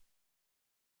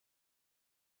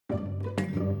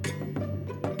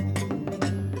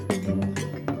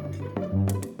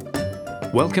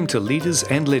Welcome to Leaders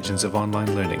and Legends of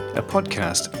Online Learning, a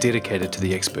podcast dedicated to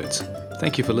the experts.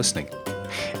 Thank you for listening.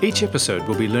 Each episode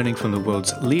will be learning from the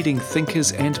world's leading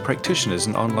thinkers and practitioners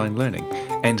in online learning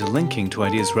and linking to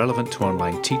ideas relevant to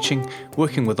online teaching,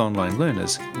 working with online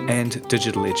learners, and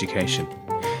digital education.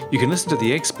 You can listen to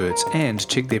the experts and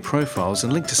check their profiles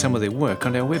and link to some of their work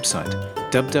on our website,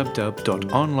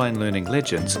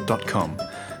 www.onlinelearninglegends.com.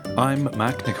 I'm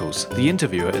Mark Nichols, the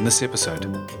interviewer in this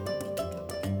episode.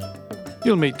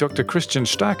 You'll meet Dr Christian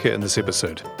Stracke in this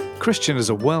episode. Christian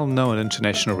is a well-known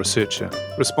international researcher,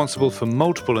 responsible for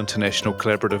multiple international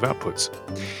collaborative outputs.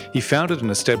 He founded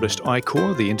and established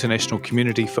ICOR, the International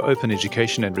Community for Open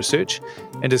Education and Research,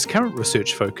 and his current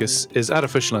research focus is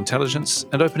artificial intelligence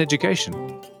and open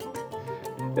education.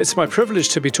 It's my privilege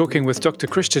to be talking with Dr.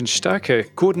 Christian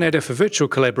Stracke, Coordinator for Virtual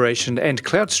Collaboration and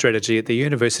Cloud Strategy at the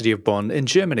University of Bonn in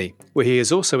Germany, where he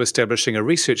is also establishing a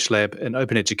research lab in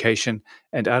open education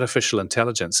and artificial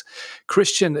intelligence.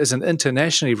 Christian is an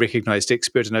internationally recognized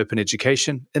expert in open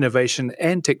education, innovation,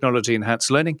 and technology-enhanced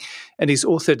learning, and he's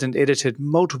authored and edited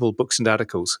multiple books and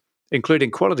articles, including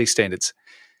quality standards.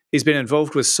 He's been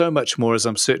involved with so much more, as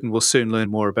I'm certain we'll soon learn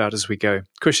more about as we go.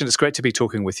 Christian, it's great to be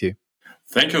talking with you.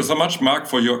 Thank you so much, Mark,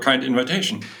 for your kind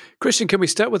invitation. Christian, can we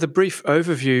start with a brief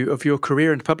overview of your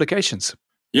career and publications?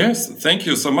 Yes, thank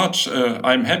you so much.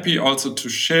 I'm happy also to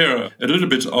share a little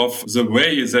bit of the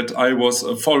way that I was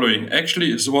following.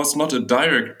 Actually, it was not a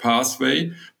direct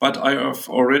pathway, but I have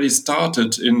already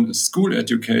started in school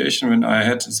education when I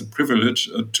had the privilege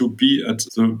to be at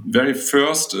the very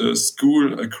first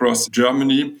school across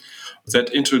Germany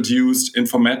that introduced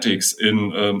informatics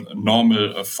in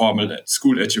normal formal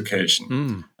school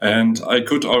education. And I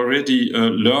could already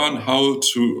learn how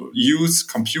to use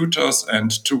computers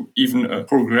and to even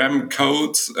program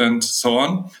codes and so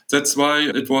on. That's why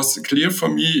it was clear for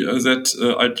me that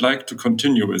I'd like to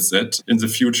continue with that in the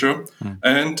future.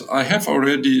 And I have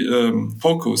already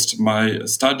focused my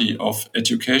study of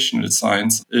educational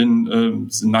science in the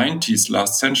 90s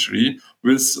last century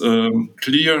with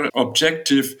clear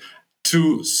objective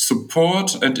to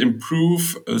support and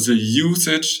improve the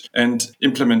usage and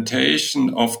implementation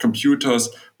of computers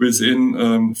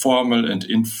within formal and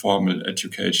informal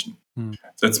education.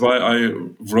 That's why I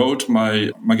wrote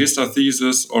my magister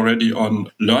thesis already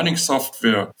on learning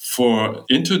software for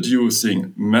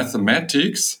introducing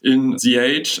mathematics in the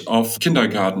age of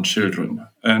kindergarten children.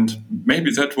 And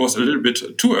maybe that was a little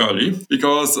bit too early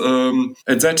because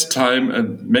at that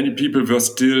time many people were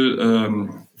still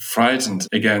frightened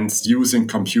against using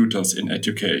computers in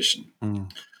education.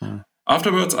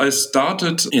 Afterwards, I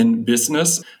started in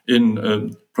business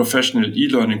in professional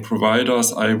e-learning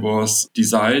providers. I was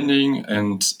designing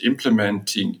and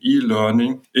implementing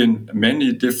e-learning in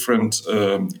many different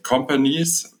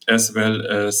companies as well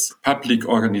as public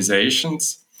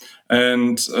organizations.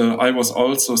 And I was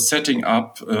also setting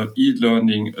up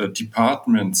e-learning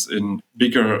departments in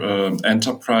bigger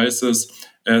enterprises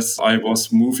as I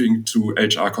was moving to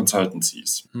HR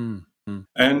consultancies.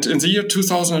 And in the year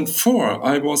 2004,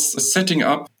 I was setting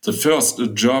up the first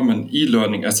German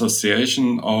e-learning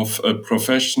association of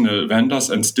professional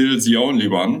vendors and still the only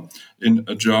one in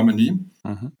Germany.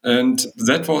 And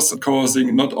that was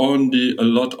causing not only a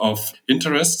lot of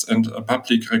interest and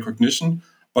public recognition,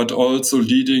 but also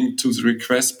leading to the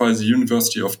request by the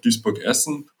University of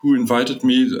Duisburg-Essen, who invited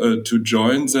me to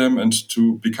join them and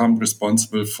to become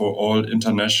responsible for all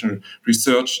international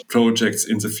research projects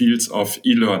in the fields of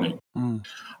e-learning.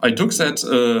 I took that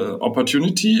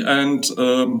opportunity and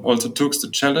also took the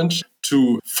challenge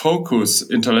to focus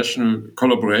international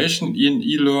collaboration in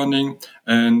e-learning,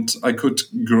 and I could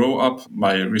grow up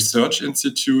my research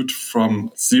institute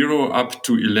from 0 up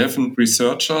to 11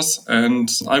 researchers, and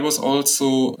I was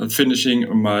also finishing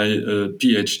my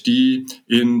PhD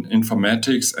in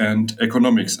informatics and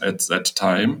economics at that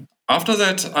time. After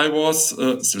that, I was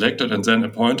selected and then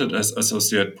appointed as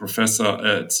associate professor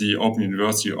at the Open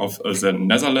University of the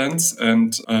Netherlands.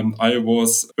 And I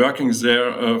was working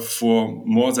there for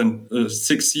more than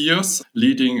 6 years,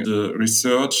 leading the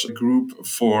research group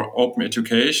for open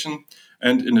education.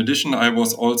 And in addition, I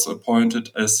was also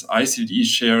appointed as ICD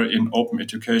chair in open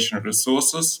educational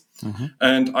resources.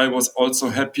 And I was also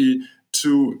happy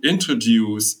to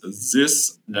introduce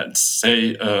this, let's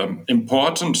say,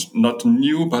 important, not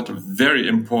new, but very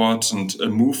important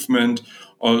movement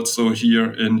also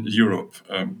here in Europe.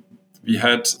 We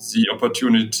had the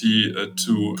opportunity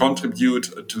to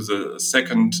contribute to the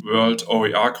second World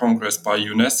OER Congress by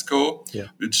UNESCO,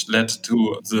 which led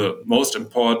to the most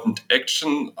important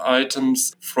action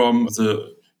items from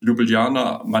the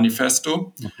Ljubljana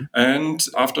Manifesto. And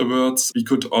afterwards, we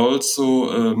could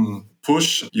also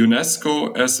push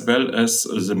UNESCO as well as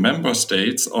the member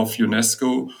states of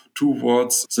UNESCO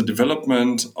towards the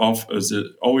development of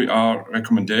the OER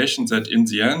recommendation that in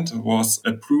the end was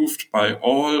approved by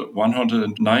all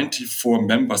 194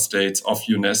 member states of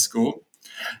UNESCO,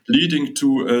 leading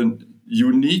to a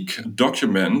unique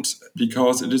document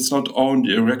because it is not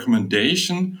only a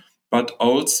recommendation but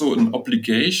also an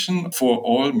obligation for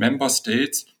all member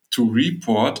states to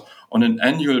report on an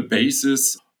annual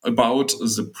basis about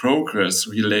the progress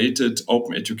related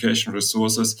open education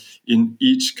resources in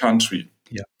each country.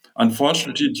 Yeah.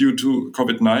 Unfortunately, due to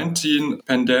COVID-19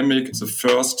 pandemic, the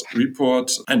first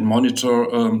report and monitor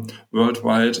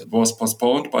worldwide was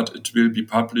postponed, but it will be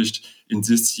published in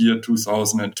this year,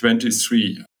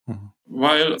 2023. Mm-hmm.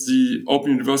 While the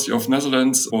Open University of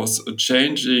Netherlands was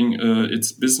changing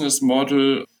its business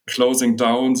model, closing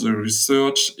down the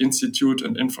research institute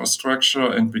and infrastructure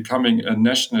and becoming a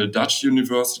national Dutch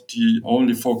university,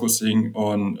 only focusing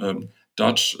on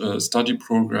Dutch study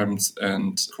programs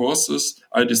and courses,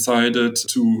 I decided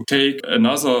to take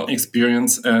another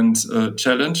experience and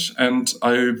challenge. And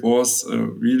I was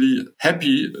really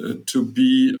happy to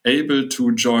be able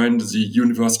to join the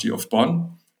University of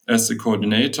Bonn as the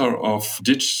coordinator of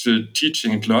digital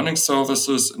teaching and learning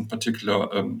services, in particular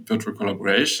virtual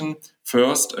collaboration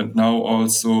first, and now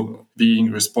also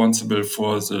being responsible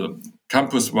for the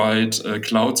campus-wide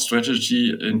cloud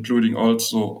strategy, including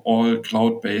also all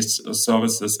cloud-based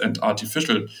services and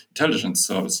artificial intelligence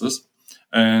services.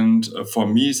 And for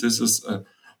me, this is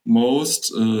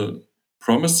most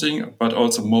promising, but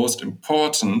also most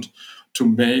important to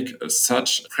make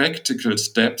such practical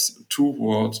steps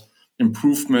toward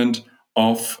improvement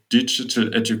of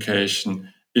digital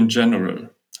education in general.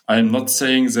 I'm not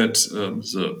saying that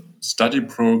the study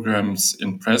programs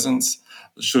in presence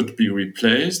should be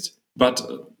replaced, but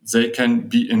they can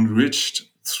be enriched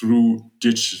through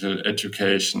digital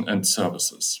education and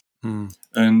services.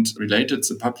 And related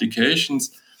to publications,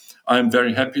 I'm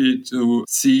very happy to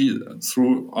see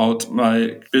throughout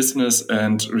my business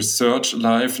and research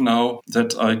life now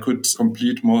that I could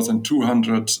complete more than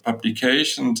 200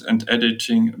 publications and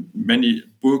editing many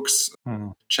books,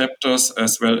 chapters,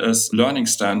 as well as learning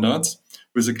standards,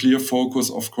 with a clear focus,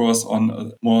 of course,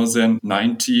 on more than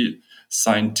 90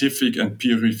 scientific and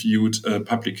peer-reviewed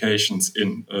publications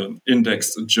in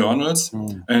indexed journals.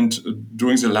 And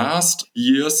during the last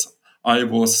years, I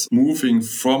was moving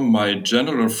from my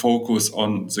general focus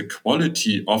on the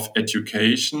quality of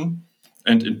education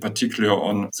and in particular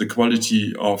on the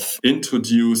quality of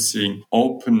introducing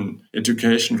open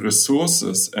education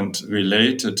resources and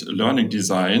related learning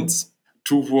designs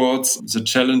towards the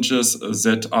challenges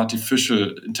that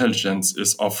artificial intelligence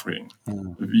is offering.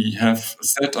 We have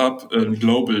set up a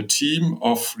global team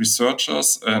of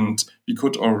researchers, and we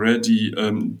could already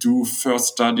do first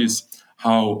studies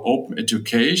how open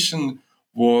education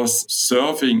was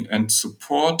serving and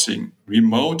supporting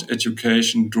remote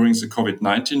education during the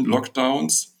COVID-19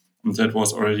 lockdowns. And that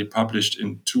was already published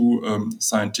in 2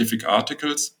 scientific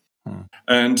articles.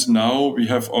 And now we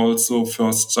have also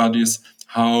first studies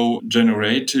how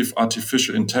generative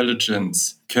artificial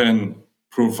intelligence can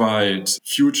provide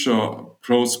future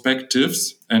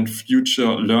perspectives and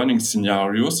future learning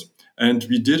scenarios. And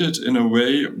we did it in a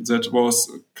way that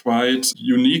was quite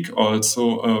unique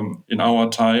also in our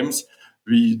times.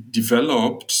 We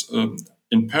developed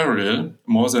in parallel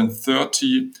more than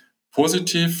 30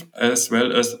 positive as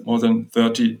well as more than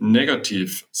 30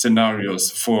 negative scenarios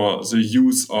for the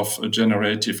use of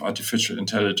generative artificial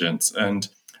intelligence.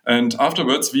 And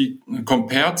afterwards, we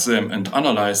compared them and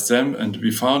analyzed them, and we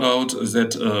found out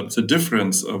that the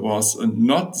difference was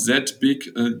not that big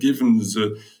given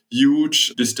the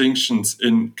huge distinctions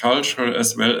in cultural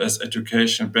as well as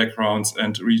educational backgrounds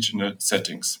and regional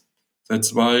settings.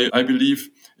 That's why I believe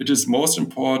it is most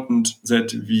important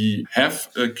that we have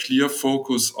a clear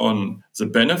focus on the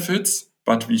benefits,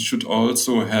 but we should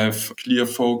also have clear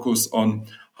focus on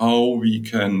how we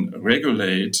can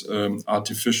regulate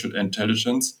artificial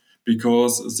intelligence,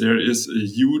 because there is a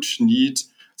huge need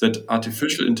that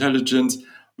artificial intelligence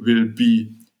will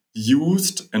be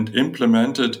used and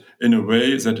implemented in a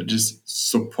way that it is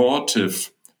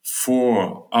supportive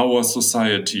for our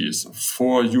societies,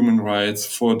 for human rights,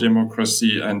 for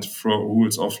democracy, and for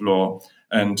rules of law,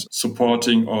 and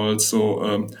supporting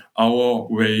also our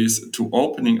ways to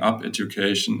opening up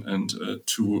education and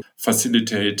to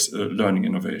facilitate learning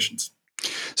innovations.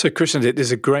 So, Christian,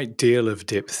 there's a great deal of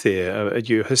depth there.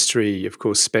 Your history, of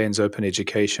course, spans open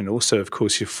education. Also, of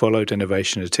course, you've followed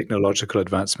innovation and technological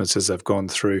advancements as they've gone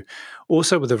through,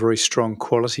 also with a very strong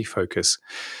quality focus.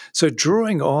 So,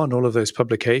 drawing on all of those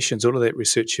publications, all of that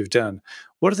research you've done,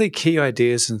 what are the key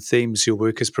ideas and themes your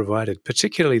work has provided,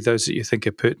 particularly those that you think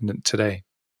are pertinent today?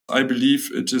 I believe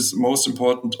it is most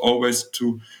important always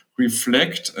to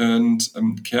reflect and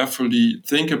carefully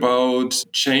think about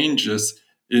changes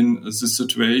in the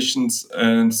situations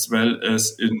as well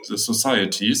as in the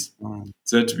societies,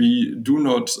 that we do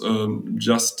not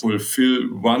just fulfill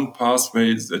one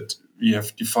pathway that we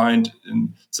have defined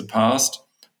in the past,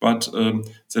 but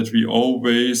that we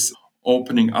always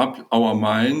opening up our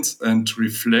minds and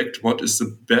reflect what is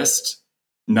the best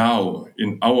now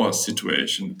in our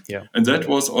situation. Yeah. And that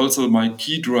was also my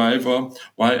key driver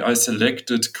why I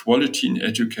selected quality in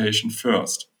education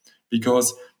first,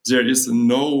 because there is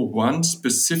no one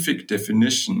specific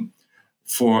definition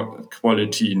for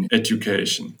quality in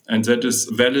education, and that is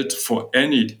valid for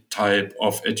any type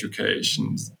of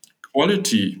education.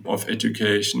 Quality of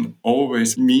education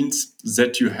always means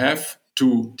that you have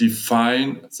to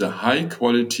define the high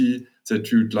quality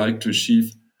that you'd like to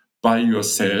achieve by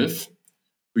yourself,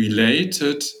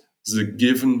 related the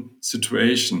given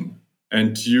situation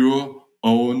and your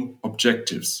own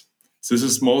objectives. This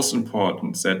is most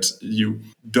important, that you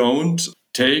don't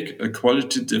take a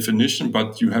quality definition,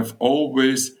 but you have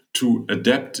always to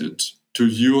adapt it to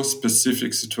your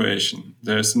specific situation.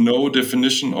 There's no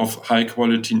definition of high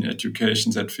quality in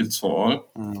education that fits for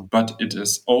all, but it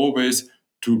is always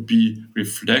to be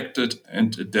reflected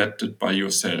and adapted by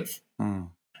yourself.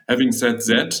 Having said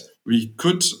that, we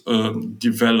could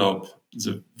develop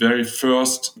the very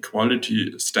first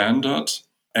quality standard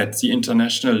at the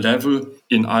international level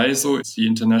in ISO, the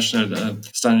International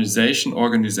Standardization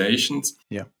Organizations,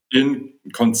 in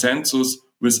consensus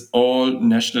with all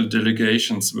national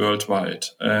delegations worldwide.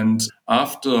 And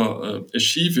after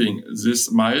achieving this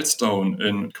milestone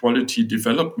in quality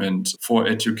development for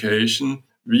education,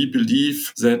 we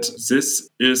believe that this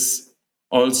is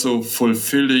also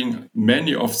fulfilling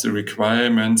many of the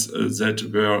requirements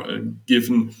that were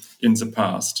given in the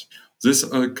past. This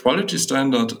quality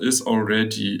standard is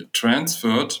already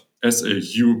transferred as a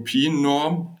European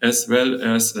norm as well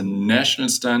as a national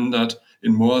standard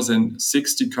in more than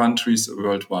 60 countries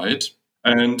worldwide.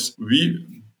 And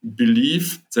we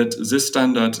believe that this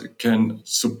standard can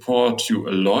support you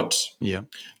a lot,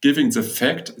 given the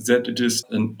fact that it is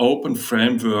an open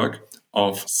framework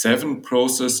of 7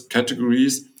 process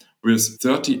categories with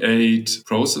 38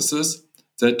 processes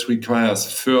that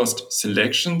requires first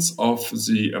selections of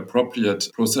the appropriate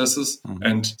processes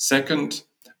and second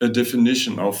a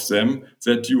definition of them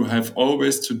that you have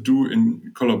always to do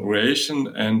in collaboration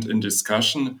and in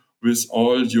discussion with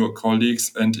all your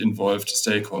colleagues and involved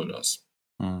stakeholders.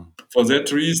 For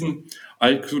that reason,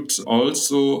 I could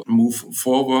also move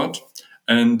forward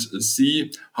and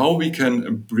see how we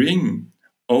can bring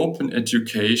open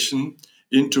education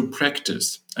into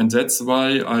practice. And that's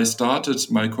why I started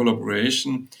my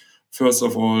collaboration, first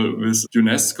of all, with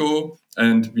UNESCO.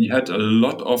 And we had a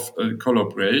lot of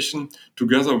collaboration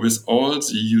together with all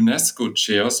the UNESCO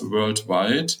chairs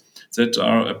worldwide that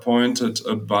are appointed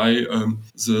by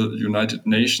the United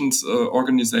Nations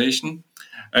organization.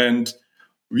 And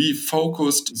we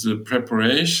focused the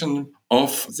preparation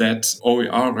of that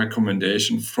OER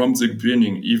recommendation from the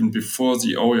beginning, even before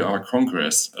the OER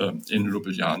Congress in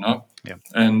Ljubljana.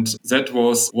 And that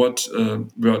was what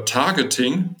we're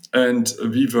targeting. And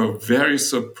we were very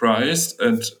surprised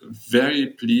and very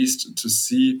pleased to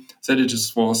see that it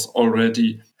was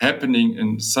already happening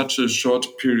in such a short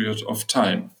period of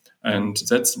time. And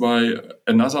that's why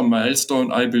another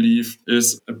milestone, I believe,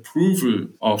 is approval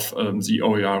of the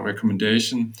OER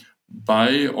recommendation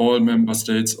by all member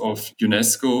states of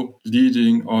UNESCO,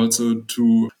 leading also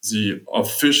to the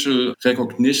official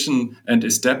recognition and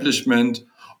establishment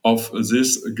of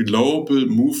this global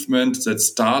movement that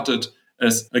started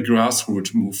as a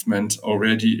grassroots movement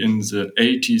already in the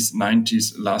 80s,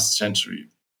 90s, last century.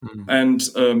 And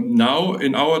now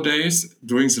in our days,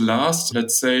 during the last,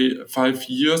 let's say, 5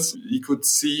 years, we could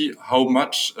see how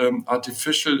much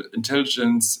artificial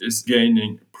intelligence is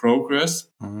gaining progress,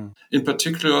 in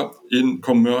particular in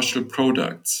commercial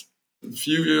products. A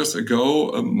few years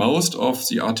ago, most of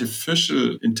the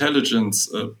artificial intelligence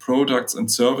products and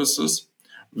services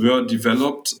were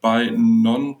developed by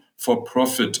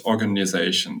non-for-profit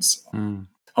organizations.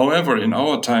 However, in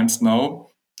our times now,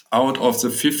 out of the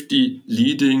 50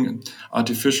 leading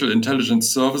artificial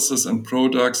intelligence services and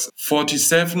products,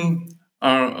 47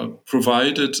 are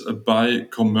provided by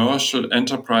commercial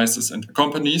enterprises and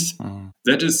companies.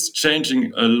 That is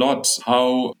changing a lot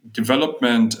how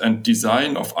development and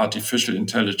design of artificial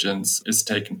intelligence is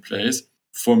taking place.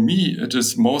 For me, it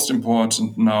is most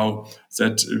important now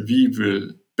that we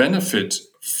will benefit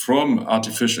from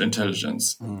artificial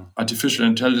intelligence. Artificial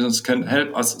intelligence can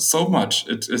help us so much.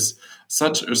 It is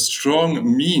such a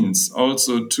strong means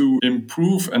also to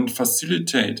improve and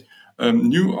facilitate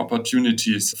new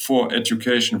opportunities for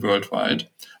education worldwide.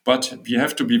 But we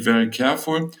have to be very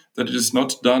careful that it is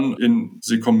not done in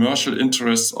the commercial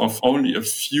interests of only a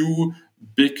few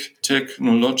big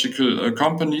technological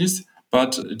companies,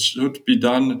 but it should be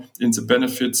done in the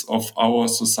benefits of our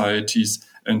societies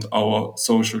and our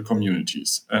social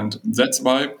communities. And that's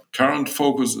why current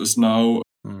focus is now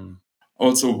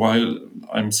also while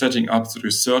I'm setting up the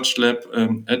research lab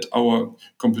at our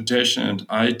computation and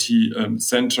IT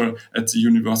center at the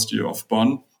University of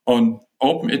Bonn on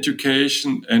open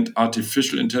education and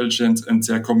artificial intelligence and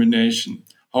their combination.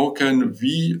 How can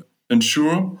we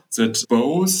ensure that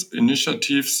both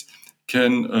initiatives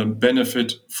can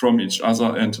benefit from each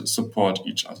other and support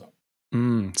each other?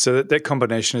 So that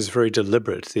combination is very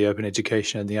deliberate, the open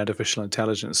education and the artificial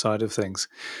intelligence side of things.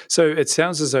 So it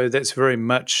sounds as though that's very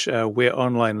much where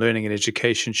online learning and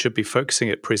education should be focusing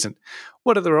at present.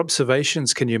 What other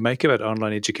observations can you make about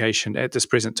online education at this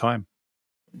present time?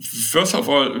 First of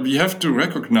all, we have to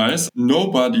recognize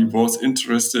nobody was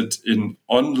interested in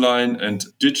online and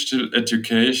digital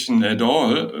education at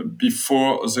all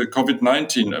before the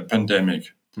COVID-19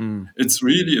 pandemic. It's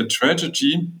really a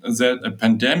tragedy that a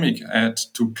pandemic had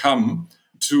to come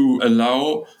to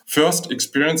allow first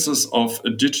experiences of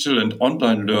digital and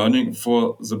online learning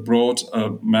for the broad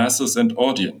masses and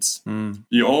audience.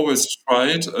 We always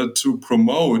tried to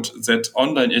promote that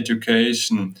online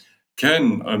education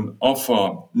can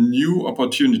offer new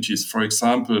opportunities, for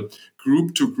example,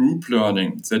 group-to-group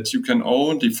learning that you can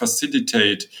only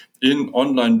facilitate in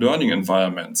online learning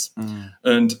environments.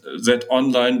 And that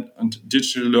online and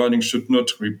digital learning should not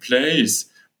replace,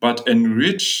 but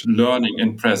enrich learning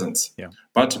in presence. Yeah.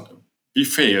 But we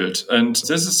failed. And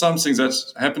this is something that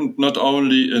happened not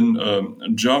only in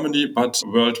Germany, but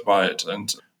worldwide.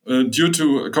 And due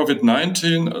to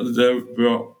COVID-19, there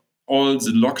were all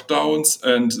the lockdowns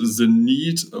and the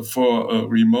need for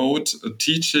remote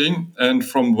teaching. And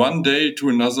from one day to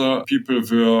another, people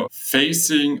were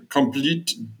facing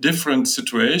complete different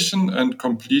situation and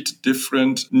complete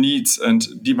different needs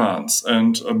and demands.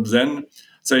 And then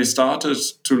they started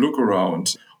to look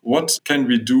around. What can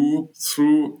we do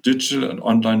through digital and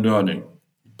online learning?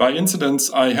 By incident,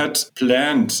 I had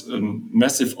planned a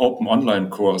massive open online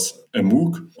course, a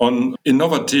MOOC, on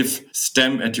innovative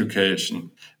STEM education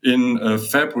in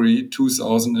February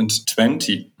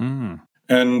 2020.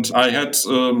 And I had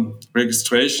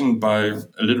registration by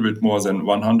a little bit more than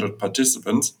 100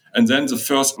 participants. And then the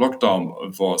first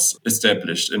lockdown was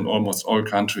established in almost all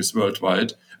countries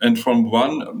worldwide. And from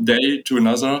one day to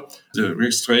another, the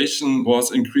registration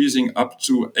was increasing up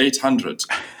to 800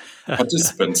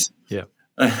 participants. Yeah.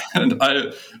 And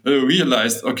I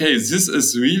realized, okay, this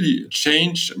is really a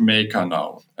change maker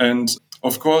now. And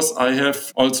of course, I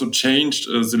have also changed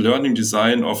the learning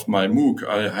design of my MOOC.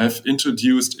 I have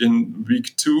introduced in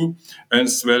week 2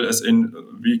 as well as in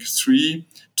week 3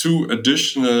 2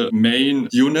 additional main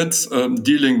units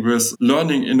dealing with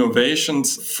learning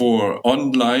innovations for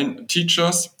online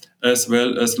teachers as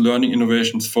well as learning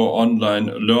innovations for online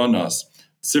learners.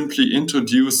 Simply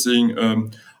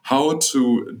introducing how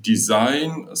to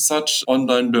design such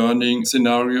online learning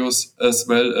scenarios as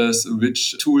well as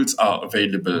which tools are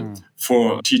available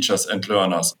for teachers and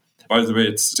learners. By the way,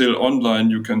 it's still online.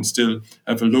 You can still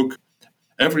have a look.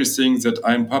 Everything that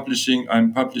I'm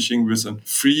publishing with a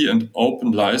free and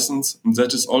open license. And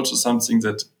that is also something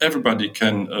that everybody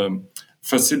can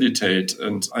facilitate.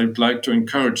 And I would like to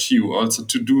encourage you also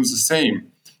to do the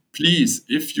same. Please,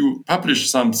 if you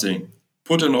publish something,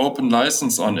 put an open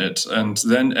license on it, and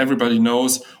then everybody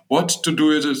knows what to do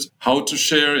with it, how to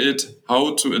share it,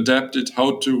 how to adapt it,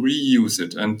 how to reuse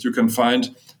it. And you can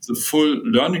find the full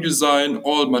learning design,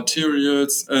 all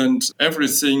materials and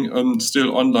everything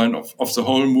still online of the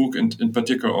whole MOOC, and in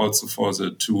particular also for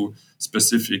the 2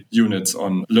 specific units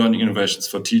on learning innovations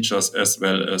for teachers as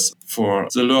well as for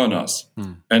the learners.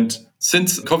 And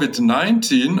since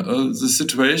COVID-19, the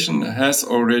situation has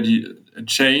already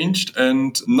changed,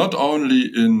 and not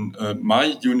only in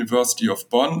my University of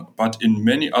Bonn, but in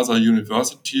many other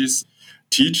universities,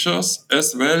 teachers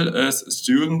as well as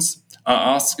students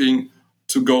are asking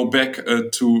to go back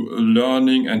to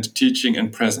learning and teaching in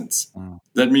presence.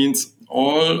 That means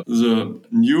all the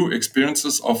new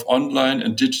experiences of online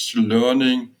and digital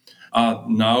learning are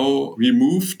now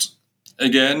removed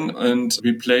again and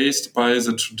replaced by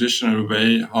the traditional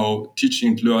way how teaching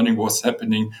and learning was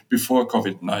happening before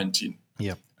COVID-19.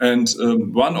 Yeah. And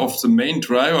one of the main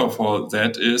drivers for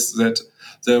that is that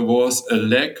there was a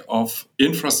lack of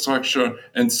infrastructure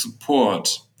and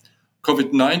support.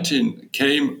 COVID-19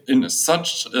 came in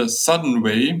such a sudden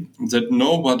way that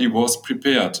nobody was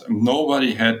prepared.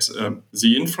 Nobody had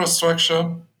the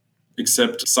infrastructure,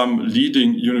 except some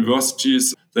leading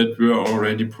universities that were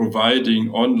already providing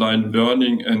online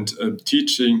learning and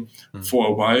teaching for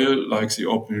a while, like the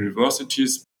open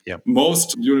universities. Yep.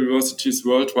 Most universities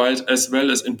worldwide, as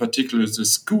well as in particular the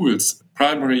schools,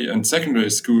 primary and secondary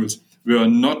schools, were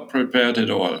not prepared at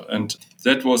all. And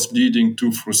that was leading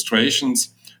to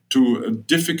frustrations, to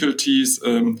difficulties.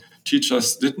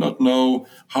 Teachers did not know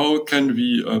how can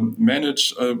we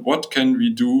manage, what can we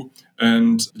do,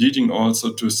 and leading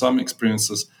also to some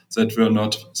experiences that were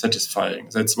not satisfying.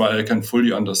 That's why I can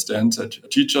fully understand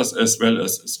that teachers as well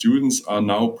as students are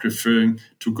now preferring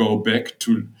to go back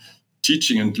to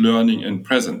teaching and learning in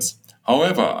presence.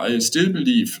 However, I still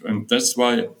believe, and that's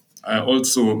why I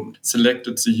also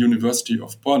selected the University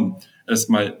of Bonn as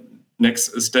my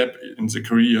next step in the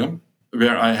career,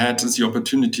 where I had the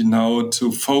opportunity now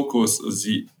to focus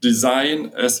the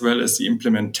design as well as the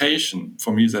implementation.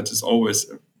 For me, that is always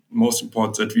most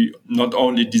important, that we not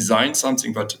only design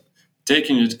something, but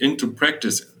taking it into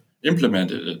practice,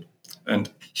 implemented it. And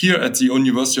here at the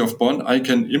University of Bonn, I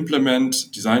can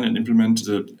design and implement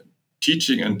the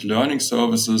teaching and learning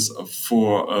services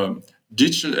for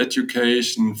digital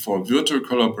education, for virtual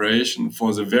collaboration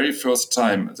for the very first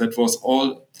time. That was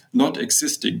all not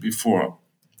existing before.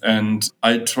 And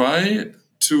I try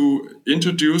to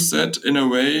introduce that in a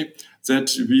way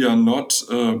that we are not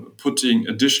putting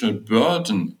additional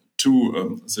burden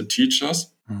to the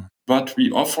teachers, but we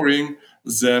offering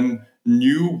them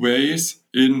new ways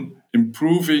in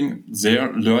improving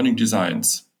their learning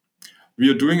designs. We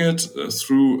are doing it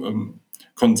through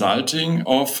consulting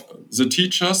of the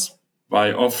teachers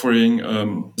by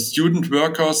offering student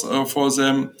workers for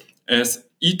them as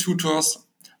e-tutors,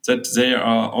 that they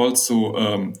are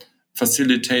also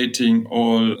facilitating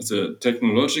all the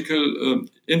technological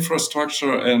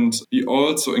infrastructure, and we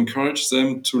also encourage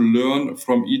them to learn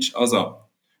from each other,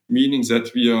 meaning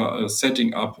that we are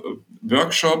setting up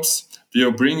workshops. We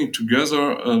are bringing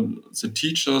together the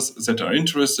teachers that are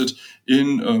interested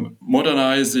in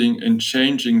modernizing and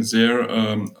changing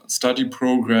their study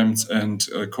programs and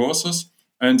courses.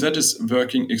 And that is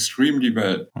working extremely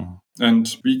well.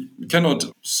 And we cannot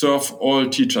serve all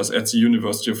teachers at the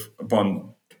University of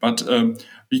Bonn, but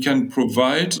we can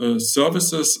provide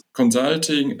services,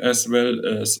 consulting, as well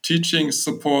as teaching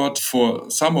support for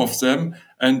some of them.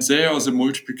 And they are the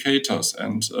multiplicators,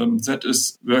 and that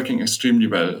is working extremely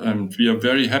well. And we are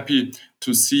very happy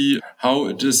to see how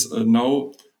it is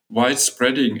now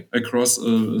widespreading across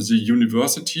the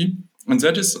university. And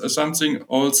that is something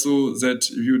also that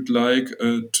we would like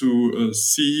to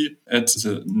see at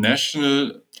the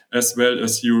national as well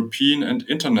as European and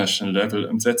international level.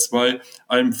 And that's why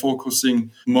I'm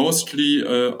focusing mostly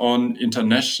on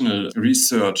international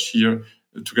research here,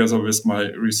 together with my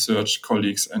research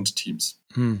colleagues and teams.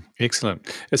 Excellent.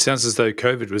 It sounds as though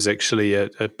COVID was actually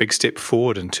a big step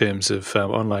forward in terms of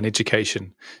online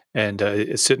education, and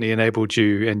it certainly enabled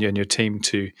you and your team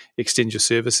to extend your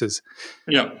services.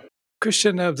 Yeah.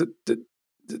 Christian,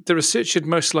 the research you'd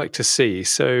most like to see,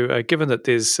 so given that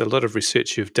there's a lot of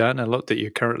research you've done, a lot that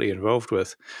you're currently involved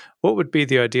with, what would be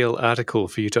the ideal article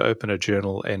for you to open a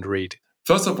journal and read?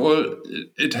 First of all,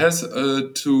 it has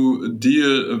to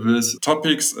deal with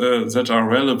topics that are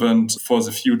relevant for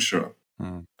the future.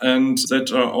 And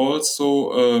that are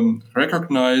also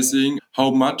recognizing how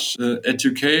much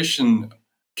education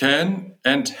can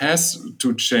and has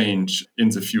to change in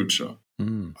the future.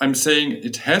 I'm saying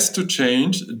it has to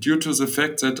change due to the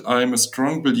fact that I'm a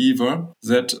strong believer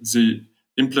that the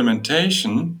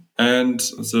implementation and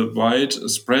the wide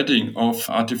spreading of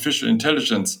artificial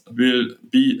intelligence will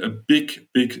be a big,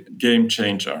 big game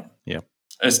changer. Yeah.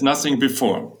 As nothing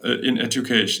before in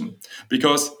education.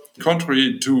 Because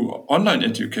contrary to online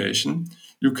education,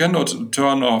 you cannot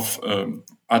turn off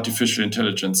artificial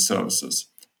intelligence services.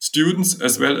 Students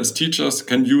as well as teachers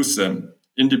can use them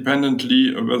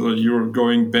independently, whether you're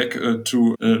going back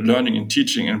to learning and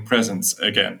teaching in presence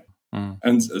again.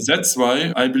 And that's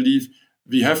why I believe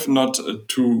we have not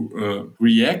to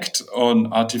react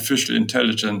on artificial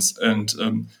intelligence and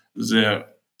their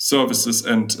services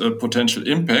and potential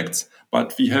impacts,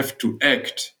 but we have to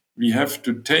act. We have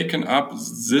to take up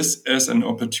this as an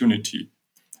opportunity.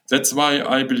 That's why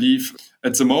I believe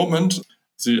at the moment,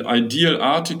 the ideal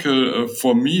article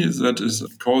for me that is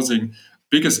causing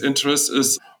biggest interest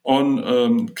is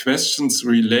on questions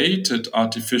related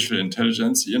artificial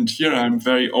intelligence. And here I'm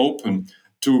very open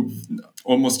to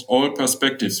almost all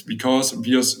perspectives because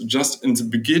we are just in the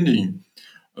beginning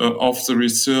of the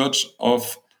research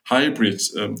of hybrid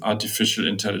artificial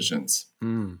intelligence.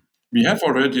 We have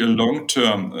already a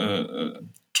long-term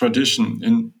tradition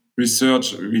in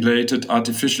research-related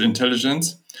artificial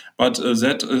intelligence, but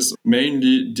that is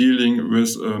mainly dealing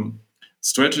with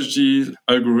strategy,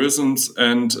 algorithms,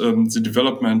 and the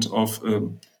development of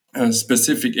a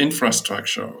specific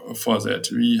infrastructure for that.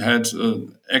 We had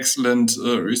excellent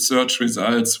research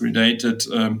results related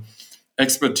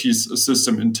expertise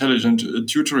system, intelligent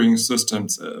tutoring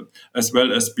systems, as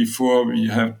well as before we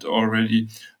had already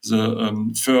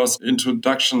the first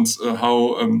introductions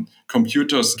how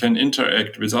computers can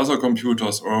interact with other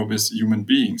computers or with human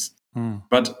beings.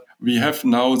 But we have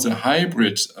now the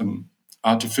hybrid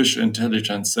artificial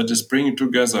intelligence that is bringing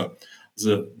together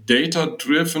the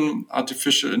data-driven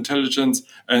artificial intelligence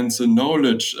and the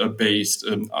knowledge-based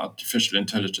artificial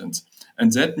intelligence.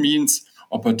 And that means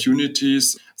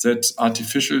opportunities that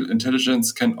artificial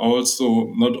intelligence can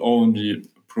also not only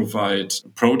provide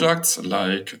products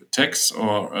like text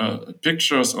or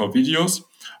pictures or videos,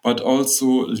 but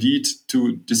also lead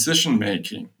to decision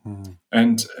making.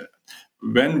 And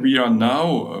when we are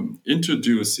now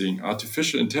introducing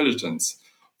artificial intelligence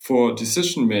for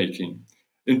decision making,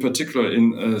 in particular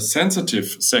in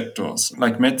sensitive sectors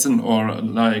like medicine or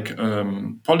like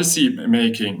policy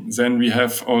making, then we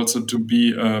have also to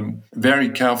be very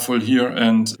careful here,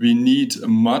 and we need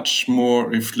much more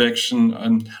reflection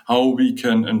on how we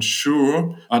can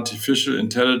ensure artificial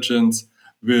intelligence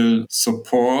will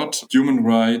support human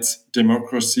rights,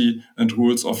 democracy, and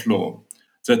rules of law.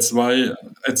 That's why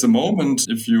at the moment,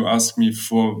 if you ask me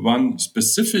for one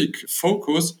specific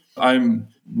focus, I'm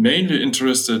mainly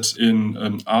interested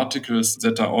in articles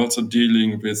that are also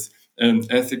dealing with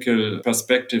ethical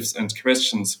perspectives and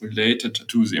questions related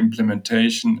to the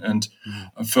implementation and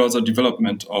further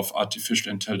development of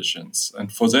artificial intelligence.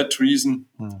 And for that reason,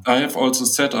 I have also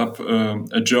set up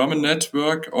a German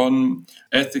network on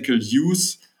ethical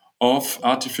use of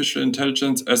artificial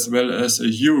intelligence, as well as a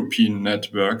European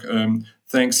network,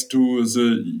 thanks to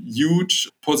the huge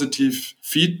positive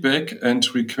feedback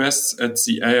and requests at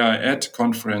the AI Ed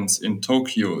conference in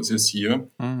Tokyo this year,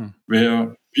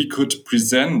 where we could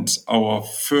present our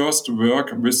first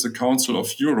work with the Council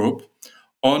of Europe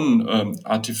on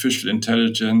artificial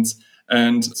intelligence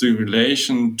and the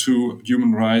relation to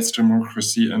human rights,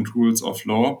 democracy, and rules of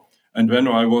law. And when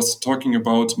I was talking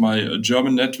about my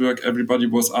German network, everybody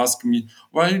was asking me,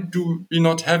 why do we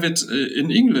not have it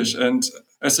in English and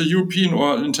as a European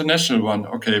or international one?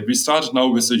 Okay, we started now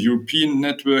with a European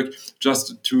network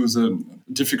just to the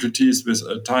difficulties with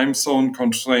time zone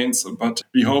constraints, but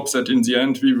we hope that in the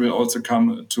end we will also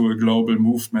come to a global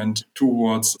movement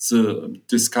towards the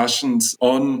discussions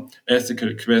on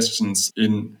ethical questions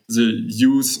in the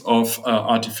use of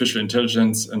artificial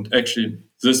intelligence. And actually,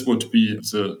 this would be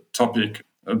the topic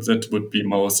that would be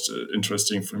most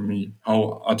interesting for me,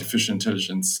 how artificial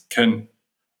intelligence can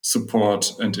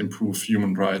support and improve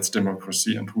human rights,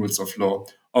 democracy, and rules of law,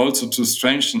 also to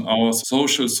strengthen our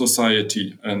social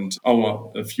society and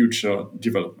our future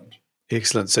development.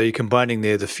 Excellent. So you're combining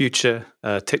there the future,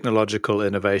 technological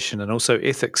innovation, and also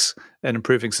ethics and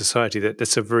improving society.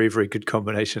 That's a very, very good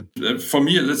combination. For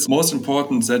me, it's most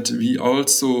important that we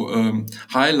also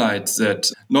highlight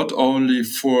that not only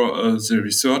for the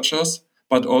researchers,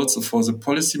 but also for the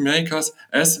policymakers,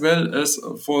 as well as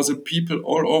for the people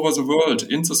all over the world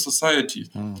in the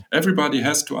society. Everybody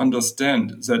has to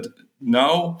understand that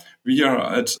now we are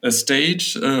at a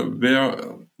stage where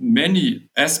many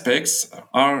aspects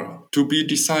are to be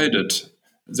decided.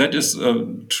 That is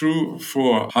true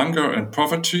for hunger and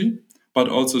poverty, but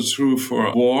also true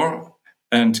for war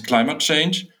and climate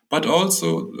change, but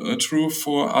also true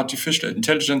for artificial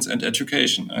intelligence and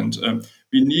education. And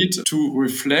we need to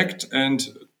reflect and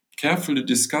carefully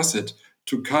discuss it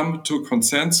to come to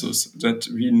consensus that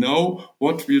we know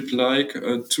what we'd like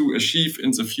to achieve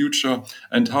in the future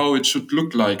and how it should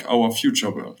look like our future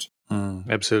world.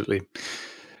 Absolutely.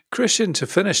 Christian, to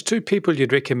finish, two people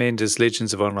you'd recommend as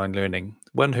legends of online learning,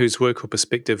 one whose work or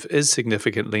perspective is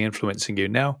significantly influencing you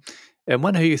now, and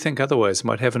one who you think otherwise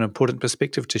might have an important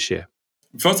perspective to share.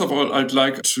 First of all, I'd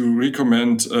like to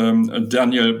recommend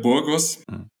Daniel Burgos.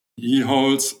 He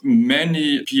holds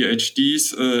many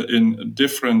PhDs in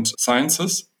different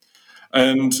sciences.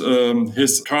 And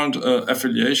his current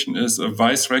affiliation is a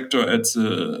vice rector at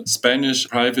the Spanish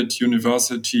private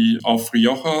university of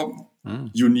Rioja,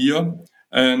 UNIR.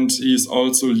 And he's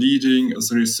also leading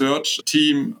the research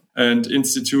team and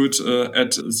institute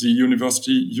at the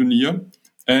University UNIR.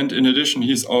 And in addition,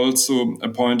 he's also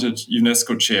appointed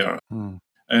UNESCO chair.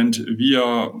 And we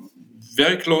are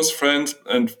very close friends,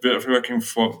 and we're working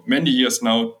for many years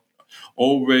now,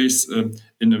 always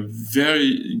in a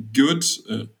very good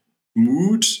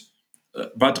mood,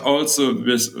 but also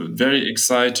with very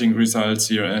exciting results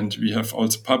here. And we have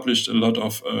also published a lot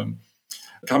of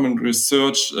common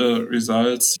research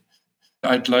results.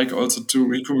 I'd like also to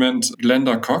recommend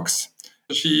Glenda Cox.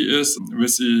 She is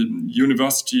with the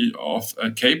University of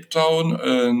Cape Town,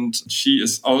 and she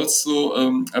is also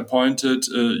appointed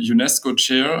UNESCO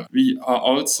chair. We are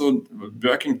also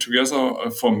working together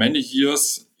for many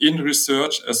years in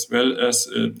research as well as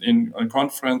in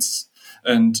conference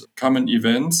and common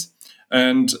events.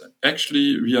 And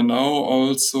actually, we are now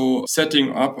also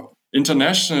setting up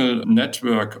international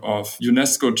network of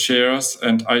UNESCO chairs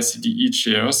and ICDE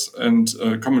chairs and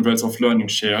Commonwealth of Learning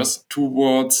chairs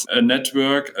towards a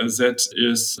network that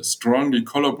is strongly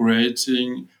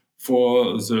collaborating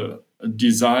for the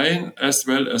design as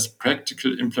well as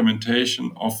practical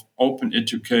implementation of open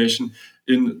education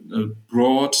in a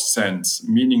broad sense,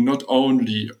 meaning not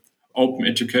only open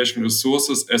educational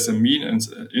resources as a mean and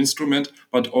instrument,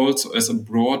 but also as a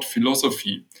broad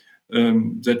philosophy.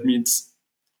 That means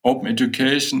open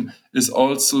education is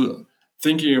also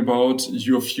thinking about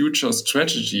your future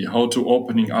strategy, how to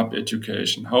opening up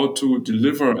education, how to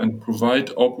deliver and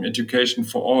provide open education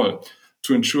for all,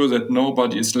 to ensure that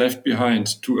nobody is left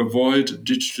behind, to avoid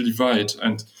digital divide,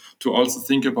 and to also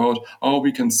think about how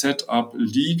we can set up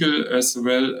legal as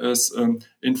well as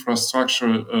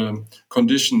infrastructural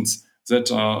conditions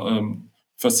that are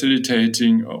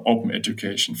facilitating open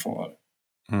education for all.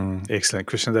 Excellent.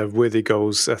 Christian, they're worthy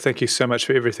goals. Thank you so much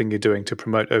for everything you're doing to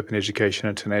promote open education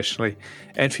internationally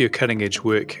and for your cutting-edge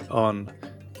work on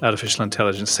artificial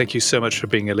intelligence. Thank you so much for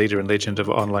being a leader and legend of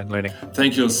online learning.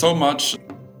 Thank you so much.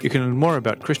 You can learn more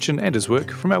about Christian and his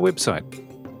work from our website.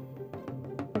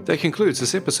 That concludes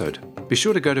this episode. Be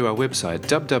sure to go to our website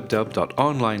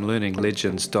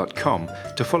www.onlinelearninglegends.com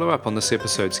to follow up on this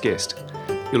episode's guest.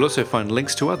 You'll also find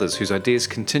links to others whose ideas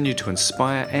continue to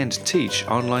inspire and teach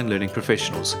online learning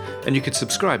professionals, and you can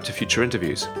subscribe to future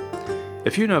interviews.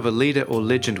 If you know of a leader or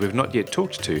legend we've not yet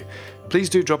talked to, please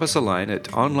do drop us a line at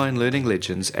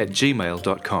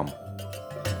onlinelearninglegends@gmail.com.